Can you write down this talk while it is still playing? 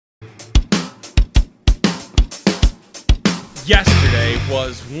Yesterday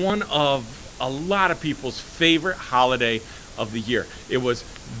was one of a lot of people's favorite holiday of the year. It was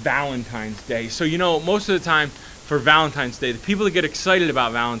Valentine's Day. So, most of the time for Valentine's Day, the people that get excited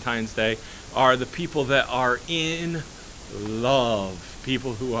about Valentine's Day are the people that are in love.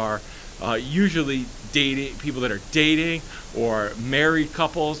 People who are usually dating, people that are dating or married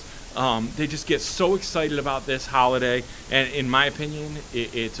couples. They just get so excited about this holiday, and in my opinion,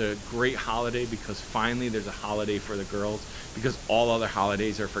 it's a great holiday because finally there's a holiday for the girls. Because all other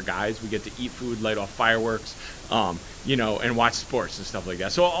holidays are for guys. We get to eat food, light off fireworks, and watch sports and stuff like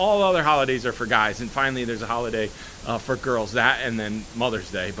that. So all other holidays are for guys, and finally there's a holiday for girls. That and then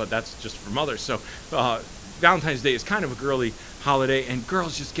Mother's Day, but that's just for mothers. So Valentine's Day is kind of a girly holiday, and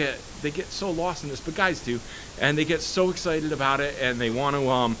girls get so lost in this, but guys do, and they get so excited about it, and they want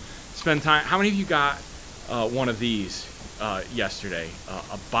to spend time. How many of you got one of these yesterday?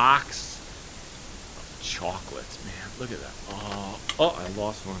 A box of chocolates, man. Look at that. Oh, I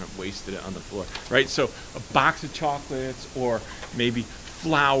lost one. I wasted it on the floor. Right? So a box of chocolates, or maybe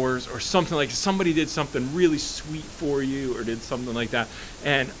flowers, or something like somebody did something really sweet for you, or did something like that.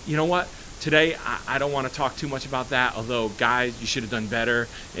 And you know what? Today, I don't want to talk too much about that, although guys, you should have done better,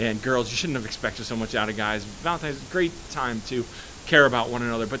 and girls, you shouldn't have expected so much out of guys. Valentine's is a great time to care about one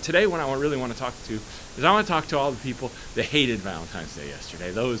another. But today, what I really want to talk to is I want to talk to all the people that hated Valentine's Day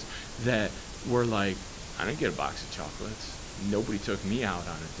yesterday. Those that were like, I didn't get a box of chocolates. Nobody took me out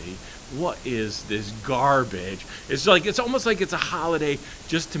on a date. What is this garbage? It's almost like it's a holiday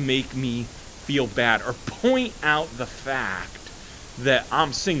just to make me feel bad or point out the fact that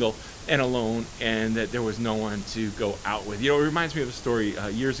I'm single and alone and that there was no one to go out with. It reminds me of a story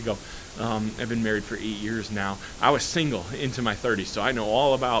years ago. I've been married for 8 years now. I was single into my 30s, so I know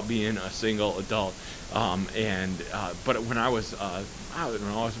all about being a single adult. But when I was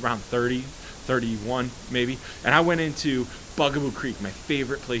around 30, 31 maybe, and I went into Bugaboo Creek, my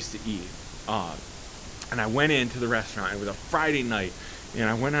favorite place to eat. And I went into the restaurant. It was a Friday night, and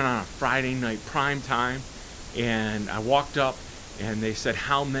I went in on a Friday night prime time, and I walked up, and they said,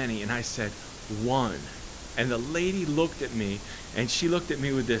 "How many?" And I said, "One." And the lady looked at me, and she looked at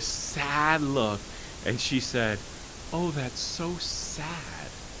me with this sad look, and she said, "Oh, that's so sad."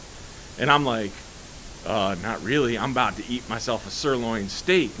 And I'm like, not really. I'm about to eat myself a sirloin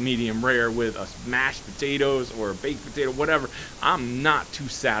steak, medium rare, with a mashed potatoes or a baked potato, whatever. I'm not too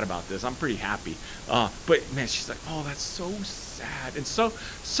sad about this. I'm pretty happy. But man, she's like, "Oh, that's so sad." And so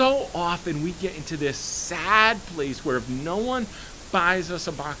often we get into this sad place where if no one buys us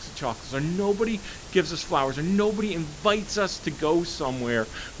a box of chocolates, or nobody gives us flowers, or nobody invites us to go somewhere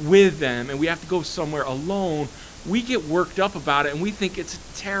with them, and we have to go somewhere alone, we get worked up about it, and we think it's a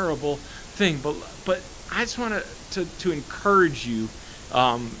terrible thing. But I just want to encourage you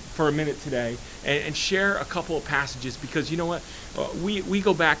for a minute today and share a couple of passages, because you know what, we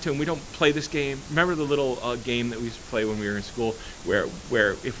go back to, and we don't play this game. Remember the little game that we used to play when we were in school,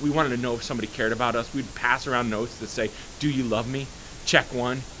 where if we wanted to know if somebody cared about us, we'd pass around notes that say, "Do you love me?" Check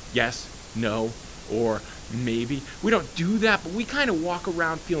one, yes, no, or maybe. We don't do that, but we kind of walk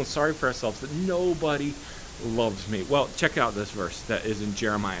around feeling sorry for ourselves that nobody loves me. Well, check out this verse that is in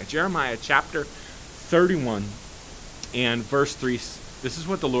Jeremiah. Jeremiah chapter 31 and verse 3. This is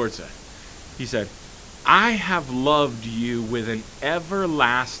what the Lord said. He said, "I have loved you with an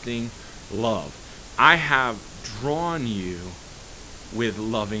everlasting love. I have drawn you with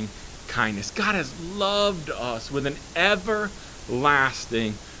loving kindness." God has loved us with an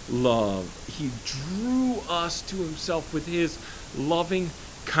everlasting love. He drew us to himself with his loving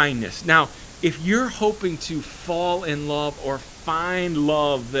kindness. Now, if you're hoping to fall in love or find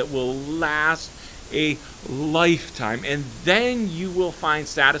love that will last a lifetime, and then you will find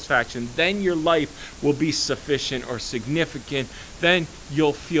satisfaction, then your life will be sufficient or significant, then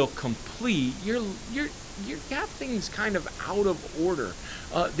you'll feel complete, you got things kind of out of order.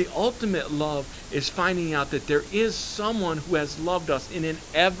 The ultimate love is finding out that there is someone who has loved us in an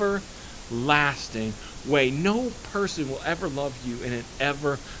everlasting way. No person will ever love you in an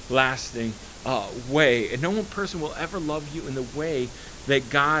everlasting way, and no one person will ever love you in the way that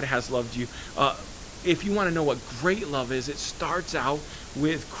God has loved you. If you want to know what great love is, it starts out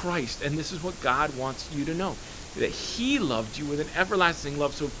with Christ, and this is what God wants you to know, that he loved you with an everlasting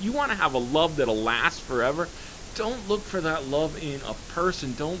love. So if you want to have a love that'll last forever, don't look for that love in a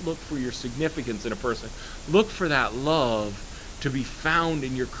person. Don't look for your significance in a person. Look for that love to be found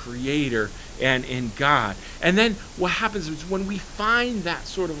in your Creator and in God. And then what happens is when we find that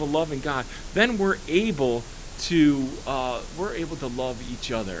sort of a love in God, then we're able to love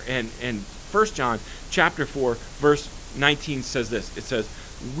each other. And 1 John chapter 4 verse 19 says this. It says,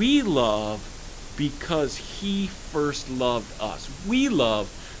 "We love because he first loved us. We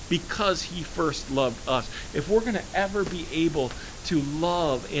love because he first loved us. If we're going to ever be able to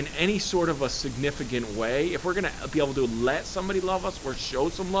love in any sort of a significant way, if we're going to be able to let somebody love us or show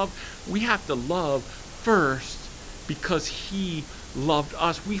some love, we have to love first because he loved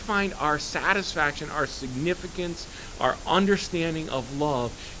us. We find our satisfaction, our significance, our understanding of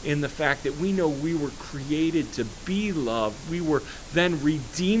love in the fact that we know we were created to be loved. We were then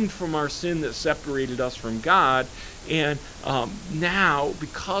redeemed from our sin that separated us from God. And now,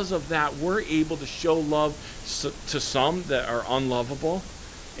 because of that, we're able to show love to some that are unlovable,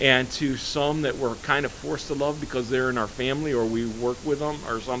 and to some that we're kind of forced to love because they're in our family or we work with them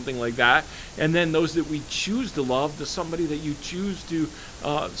or something like that. And then those that we choose to love, to somebody that you choose to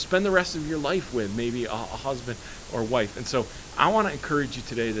spend the rest of your life with, maybe a husband or wife. And so I want to encourage you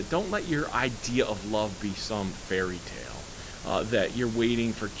today that don't let your idea of love be some fairy tale, that you're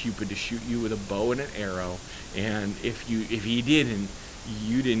waiting for Cupid to shoot you with a bow and an arrow. And if he didn't,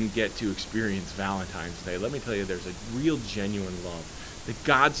 you didn't get to experience Valentine's Day. Let me tell you, there's a real genuine love, that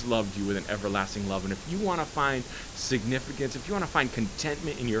God's loved you with an everlasting love. And if you want to find significance, if you want to find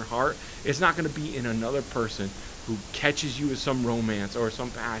contentment in your heart, it's not going to be in another person who catches you with some romance or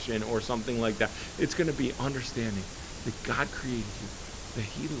some passion or something like that. It's going to be understanding that God created you, that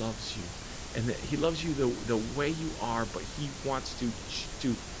he loves you, and that he loves you the way you are, but he wants to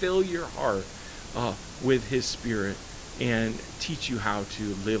fill your heart with his Spirit and teach you how to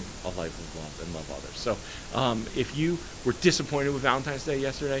live a life of love and love others. So if you were disappointed with Valentine's Day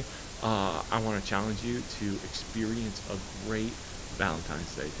yesterday, I want to challenge you to experience a great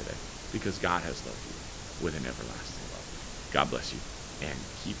Valentine's Day today, because God has loved you with an everlasting love. God bless you, and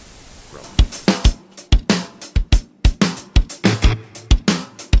keep growing.